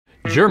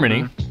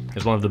Germany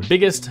is one of the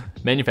biggest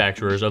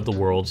manufacturers of the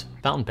world's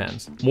fountain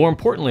pens. More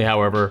importantly,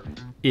 however,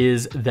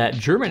 is that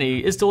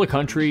Germany is still a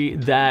country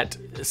that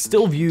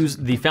still views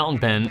the fountain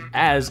pen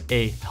as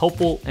a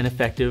helpful and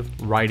effective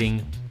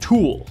writing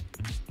tool.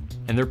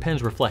 And their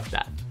pens reflect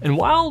that. And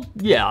while,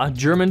 yeah,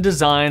 German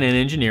design and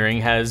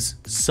engineering has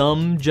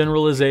some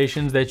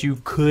generalizations that you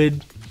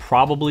could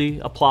probably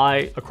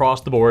apply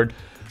across the board,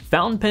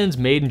 fountain pens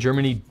made in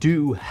Germany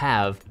do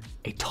have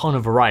a ton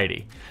of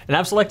variety. And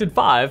I've selected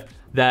 5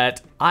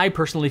 that I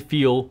personally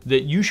feel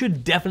that you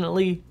should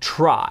definitely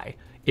try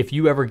if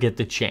you ever get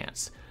the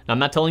chance. Now, I'm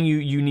not telling you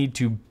you need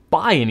to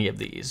buy any of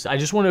these. I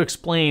just want to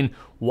explain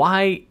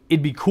why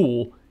it'd be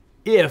cool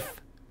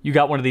if you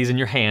got one of these in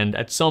your hand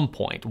at some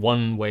point,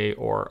 one way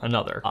or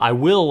another. I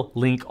will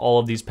link all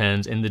of these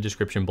pens in the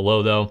description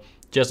below though,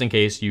 just in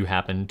case you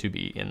happen to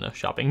be in the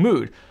shopping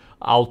mood.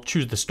 I'll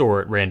choose to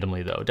store it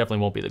randomly though. Definitely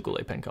won't be the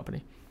Goulet Pen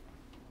Company.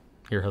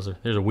 Here,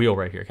 there's a wheel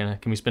right here. Can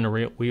we spin a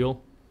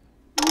wheel?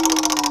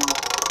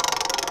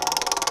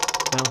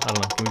 No, I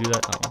don't know. Can we do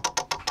that? I don't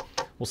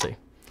know. We'll see.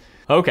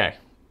 Okay,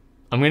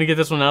 I'm gonna get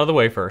this one out of the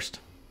way first.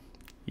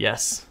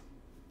 Yes,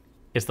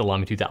 it's the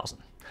LAMY 2000.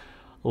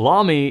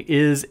 LAMY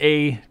is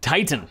a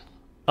titan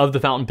of the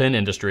fountain pen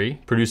industry,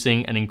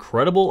 producing an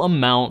incredible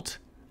amount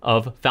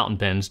of fountain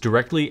pens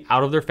directly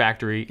out of their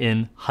factory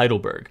in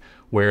Heidelberg,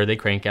 where they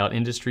crank out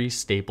industry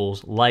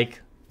staples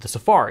like the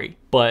Safari.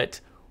 But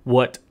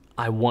what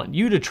I want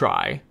you to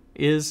try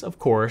is, of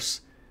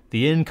course,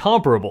 the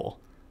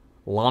incomparable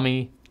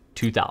LAMY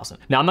 2000.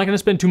 Now, I'm not gonna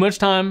spend too much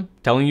time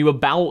telling you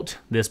about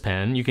this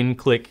pen. You can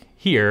click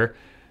here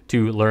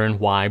to learn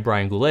why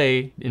Brian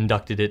Goulet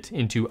inducted it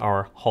into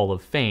our Hall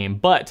of Fame.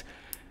 But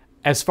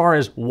as far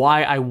as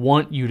why I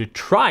want you to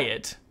try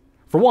it,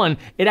 for one,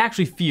 it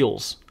actually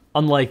feels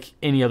unlike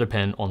any other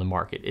pen on the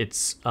market.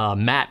 It's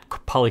matte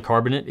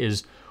polycarbonate,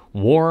 is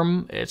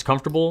warm, it's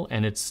comfortable,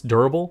 and it's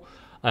durable.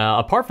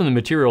 Apart from the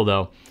material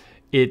though,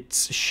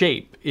 its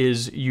shape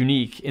is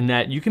unique in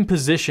that you can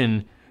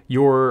position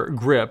your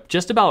grip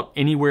just about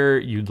anywhere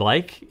you'd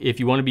like if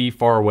you want to be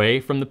far away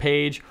from the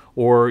page,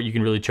 or you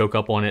can really choke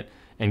up on it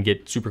and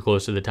get super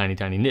close to the tiny,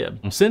 tiny nib.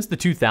 Since the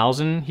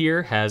 2000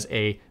 here has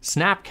a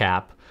snap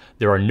cap,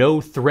 there are no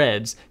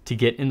threads to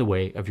get in the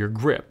way of your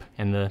grip.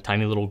 And the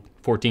tiny little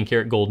 14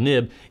 karat gold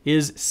nib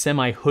is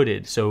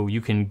semi-hooded, so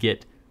you can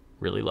get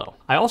really low.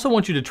 I also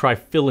want you to try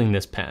filling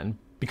this pen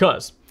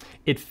because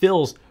it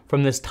fills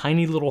from this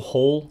tiny little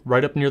hole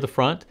right up near the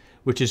front,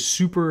 which is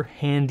super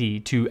handy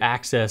to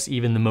access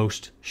even the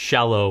most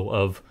shallow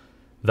of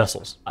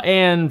vessels.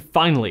 And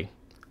finally,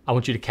 I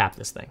want you to cap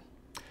this thing.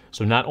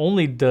 So not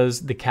only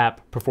does the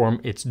cap perform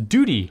its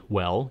duty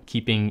well,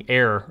 keeping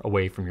air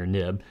away from your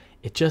nib,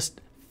 it just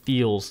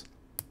feels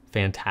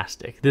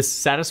fantastic. This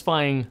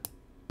satisfying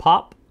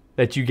pop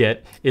that you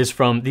get is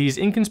from these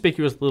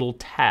inconspicuous little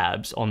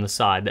tabs on the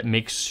side that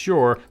make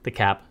sure the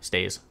cap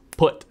stays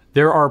put.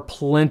 There are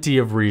plenty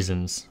of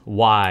reasons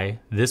why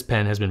this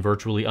pen has been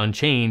virtually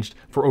unchanged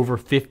for over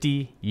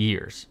 50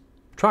 years.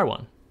 Try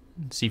one,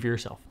 see for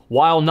yourself.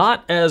 While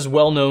not as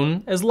well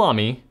known as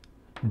LAMY,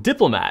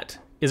 Diplomat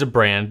is a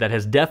brand that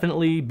has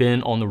definitely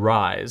been on the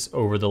rise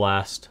over the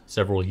last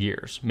several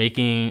years,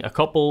 making a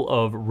couple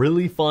of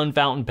really fun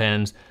fountain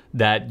pens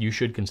that you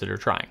should consider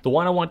trying. The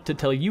one I want to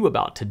tell you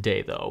about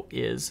today though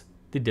is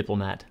the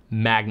Diplomat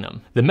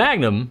Magnum. The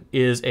Magnum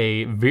is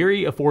a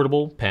very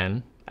affordable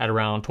pen at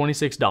around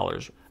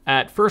 $26.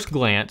 At first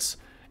glance,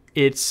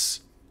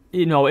 it's,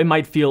 it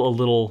might feel a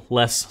little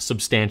less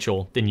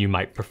substantial than you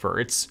might prefer.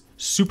 It's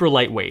super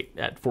lightweight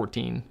at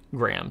 14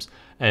 grams,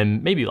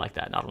 and maybe like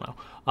that, I don't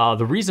know.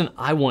 The reason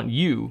I want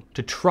you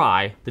to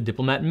try the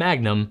Diplomat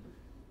Magnum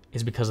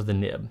is because of the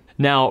nib.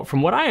 Now,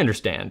 from what I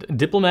understand,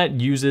 Diplomat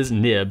uses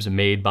nibs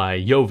made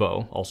by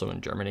Jowo, also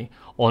in Germany,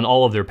 on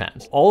all of their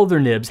pens. All of their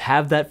nibs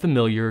have that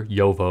familiar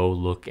Jowo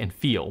look and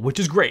feel, which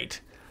is great.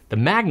 The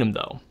Magnum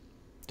though,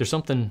 there's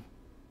something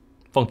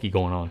funky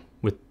going on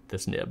with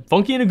this nib.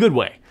 Funky in a good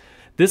way.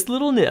 This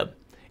little nib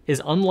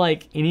is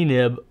unlike any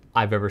nib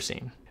I've ever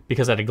seen,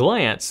 because at a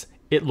glance,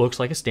 it looks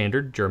like a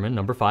standard German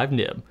number 5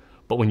 nib.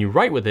 But when you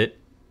write with it,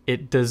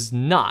 it does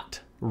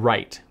not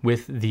write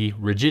with the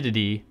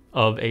rigidity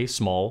of a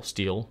small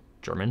steel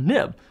German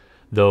nib.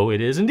 Though it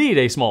is indeed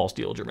a small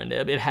steel German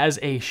nib, it has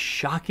a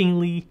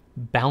shockingly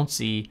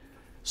bouncy,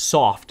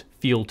 soft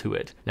feel to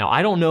it. Now,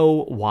 I don't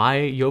know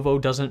why Jowo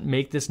doesn't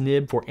make this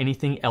nib for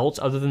anything else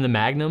other than the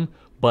Magnum,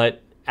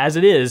 but as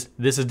it is,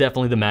 this is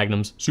definitely the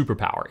Magnum's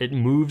superpower. It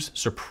moves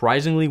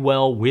surprisingly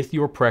well with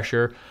your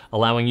pressure,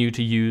 allowing you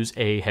to use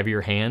a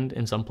heavier hand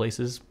in some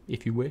places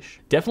if you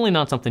wish. Definitely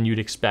not something you'd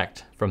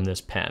expect from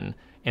this pen,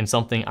 and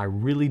something I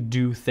really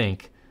do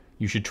think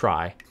you should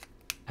try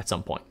at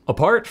some point.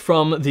 Apart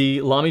from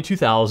the LAMY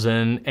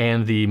 2000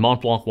 and the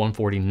Montblanc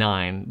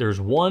 149, there's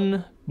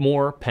one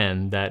more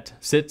pen that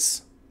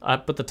sits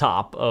up at the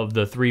top of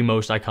the 3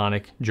 most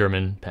iconic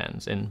German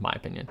pens, in my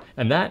opinion,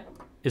 and that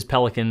is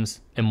Pelikan's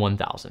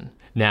M1000.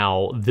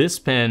 Now, this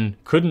pen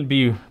couldn't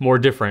be more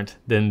different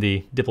than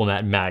the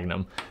Diplomat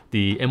Magnum.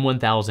 The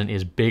M1000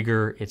 is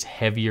bigger, it's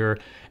heavier,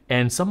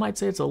 and some might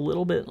say it's a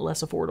little bit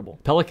less affordable.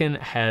 Pelikan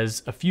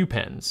has a few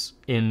pens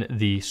in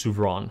the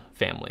Souverain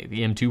family, the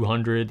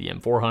M200, the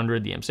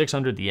M400, the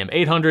M600, the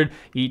M800,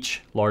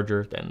 each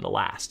larger than the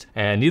last.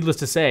 And needless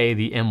to say,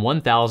 the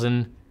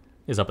M1000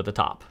 is up at the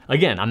top.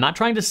 Again, I'm not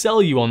trying to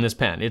sell you on this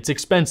pen. It's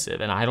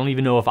expensive, and I don't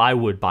even know if I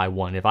would buy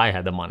one if I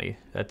had the money.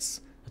 That's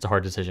a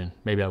hard decision.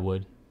 Maybe I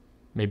would.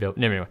 Maybe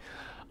anyway.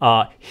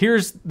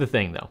 Here's the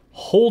thing though.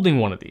 Holding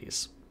one of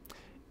these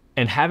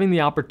and having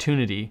the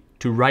opportunity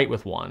to write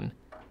with one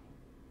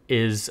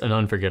is an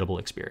unforgettable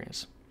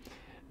experience.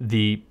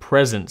 The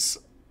presence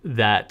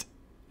that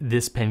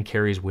this pen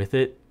carries with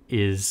it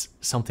is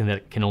something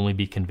that can only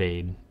be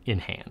conveyed in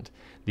hand.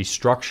 The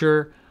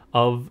structure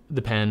of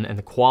the pen and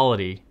the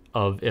quality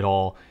of it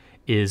all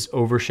is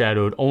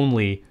overshadowed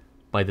only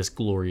by this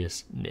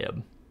glorious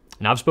nib.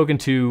 Now, I've spoken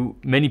to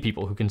many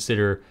people who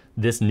consider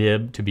this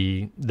nib to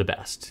be the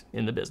best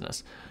in the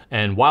business.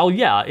 And while,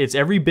 yeah, it's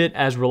every bit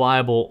as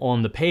reliable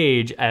on the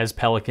page as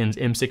Pelikan's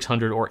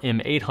M600 or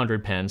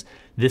M800 pens,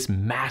 this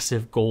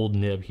massive gold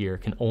nib here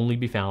can only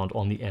be found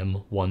on the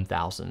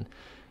M1000,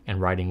 and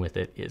writing with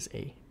it is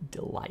a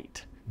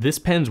delight. This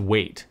pen's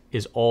weight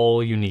is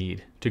all you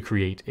need to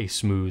create a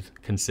smooth,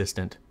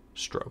 consistent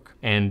stroke.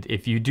 And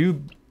if you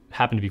do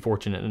happen to be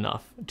fortunate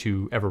enough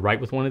to ever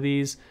write with one of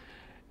these,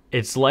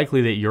 it's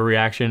likely that your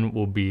reaction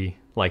will be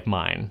like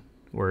mine,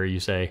 where you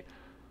say,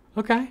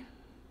 okay,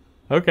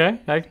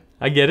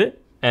 I get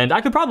it. And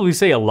I could probably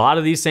say a lot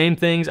of these same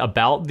things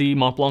about the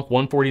Montblanc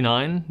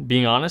 149,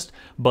 being honest,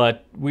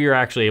 but we are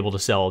actually able to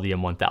sell the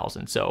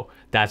M1000. So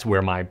that's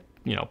where my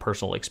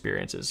personal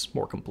experience is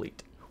more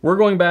complete. We're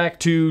going back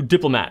to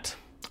Diplomat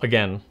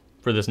again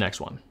for this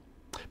next one,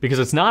 because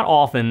it's not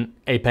often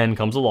a pen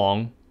comes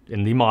along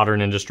in the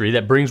modern industry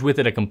that brings with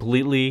it a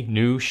completely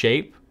new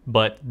shape,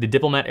 but the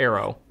Diplomat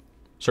Aero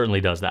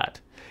certainly does that.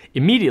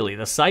 Immediately,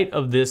 the sight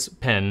of this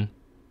pen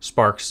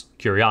sparks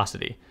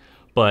curiosity,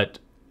 but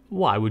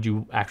why would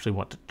you actually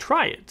want to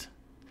try it?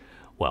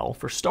 Well,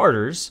 for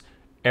starters,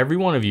 every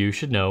one of you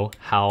should know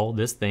how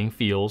this thing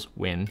feels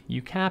when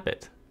you cap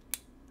it.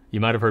 You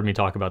might have heard me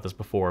talk about this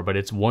before, but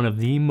it's one of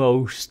the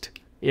most,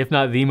 if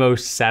not the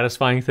most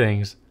satisfying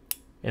things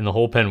in the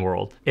whole pen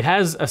world. It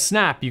has a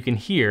snap you can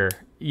hear,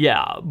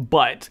 yeah,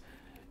 but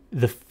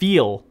the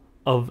feel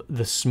of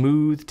the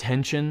smooth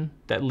tension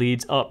that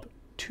leads up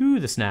to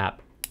the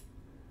snap,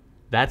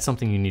 that's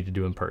something you need to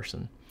do in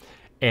person.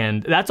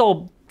 And that's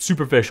all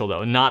superficial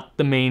though, not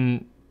the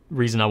main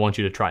reason I want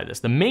you to try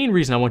this. The main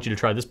reason I want you to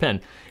try this pen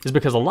is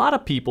because a lot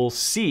of people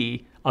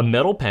see a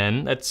metal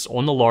pen that's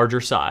on the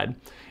larger side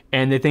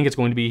and they think it's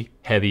going to be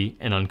heavy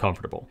and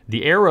uncomfortable.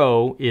 The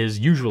Aero is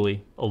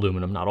usually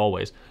aluminum, not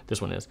always.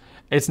 This one is.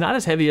 It's not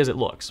as heavy as it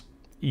looks.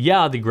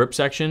 Yeah, the grip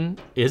section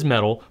is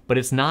metal, but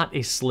it's not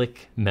a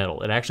slick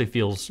metal. It actually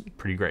feels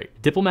pretty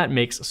great. Diplomat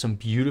makes some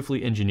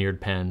beautifully engineered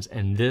pens,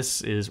 and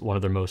this is one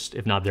of their most,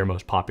 if not their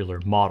most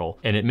popular model.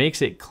 And it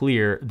makes it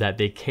clear that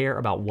they care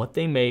about what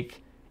they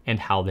make and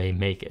how they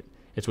make it.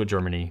 It's what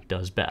Germany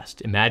does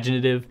best.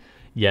 Imaginative,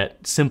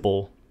 yet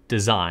simple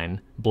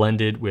design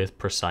blended with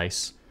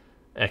precise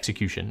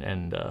execution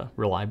and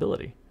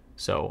reliability.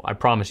 So I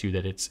promise you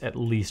that it's at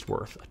least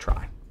worth a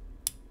try.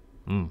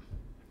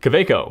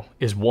 Kaweco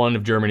is one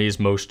of Germany's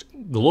most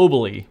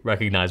globally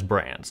recognized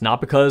brands, not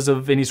because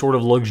of any sort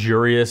of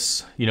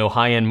luxurious,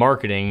 high-end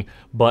marketing,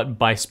 but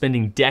by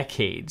spending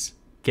decades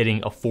getting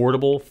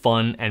affordable,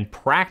 fun, and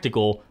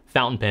practical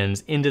fountain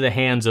pens into the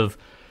hands of,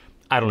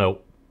 I don't know,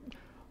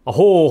 a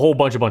whole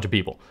bunch of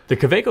people. The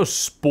Kaweco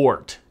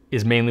Sport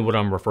is mainly what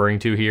I'm referring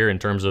to here in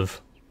terms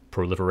of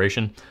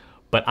proliferation,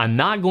 but I'm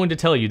not going to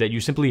tell you that you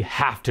simply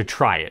have to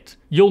try it.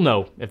 You'll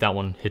know if that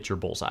one hits your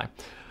bullseye.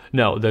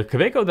 No, the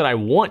Kaweco that I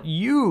want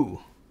you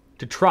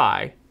to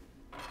try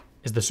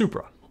is the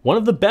Supra. One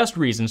of the best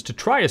reasons to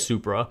try a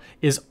Supra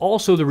is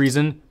also the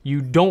reason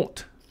you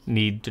don't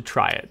need to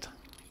try it.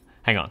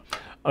 Hang on.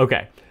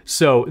 Okay,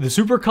 so the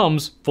Supra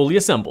comes fully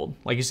assembled,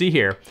 like you see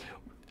here,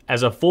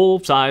 as a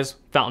full-size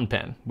fountain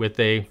pen with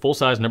a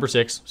full-size number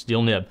 6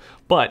 steel nib.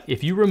 But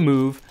if you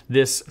remove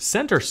this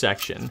center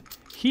section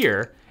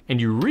here and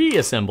you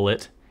reassemble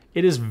it,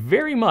 it is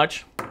very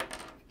much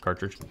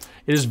cartridge.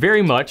 It is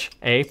very much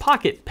a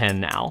pocket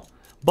pen now,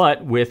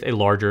 but with a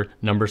larger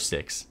number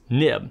 6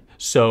 nib.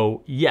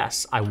 So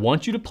yes, I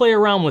want you to play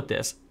around with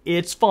this.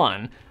 It's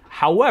fun.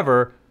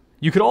 However,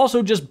 you could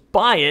also just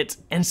buy it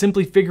and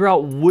simply figure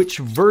out which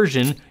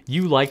version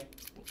you like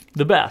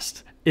the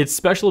best. Its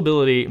special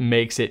ability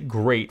makes it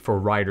great for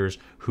writers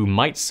who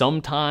might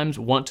sometimes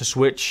want to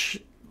switch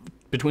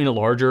between a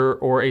larger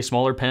or a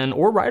smaller pen,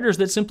 or writers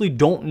that simply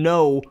don't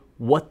know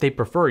what they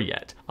prefer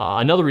yet.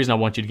 Another reason I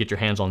want you to get your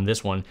hands on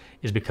this one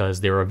is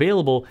because they're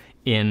available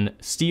in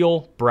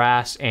steel,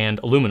 brass, and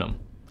aluminum,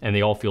 and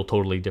they all feel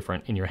totally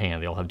different in your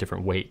hand. They all have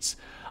different weights.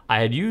 I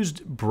had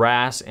used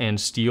brass and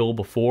steel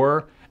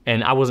before,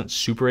 and I wasn't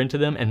super into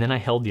them, and then I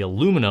held the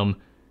aluminum,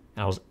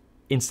 and I was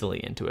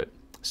instantly into it.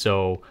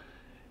 So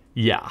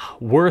yeah,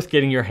 worth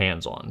getting your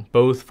hands on,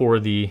 both for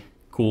the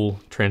cool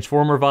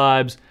Transformer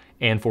vibes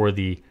and for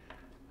the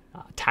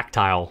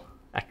tactile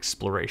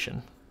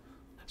exploration.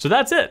 So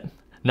that's it.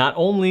 Not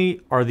only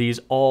are these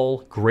all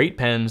great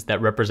pens that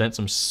represent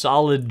some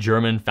solid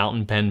German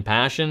fountain pen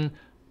passion,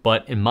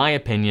 but in my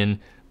opinion,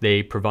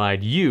 they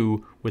provide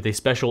you with a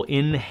special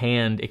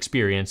in-hand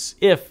experience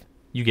if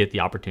you get the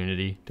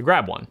opportunity to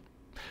grab one.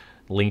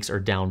 Links are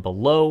down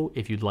below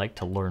if you'd like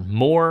to learn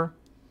more.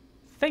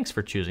 Thanks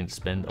for choosing to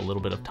spend a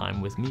little bit of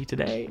time with me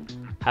today.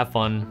 Have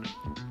fun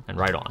and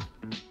write on.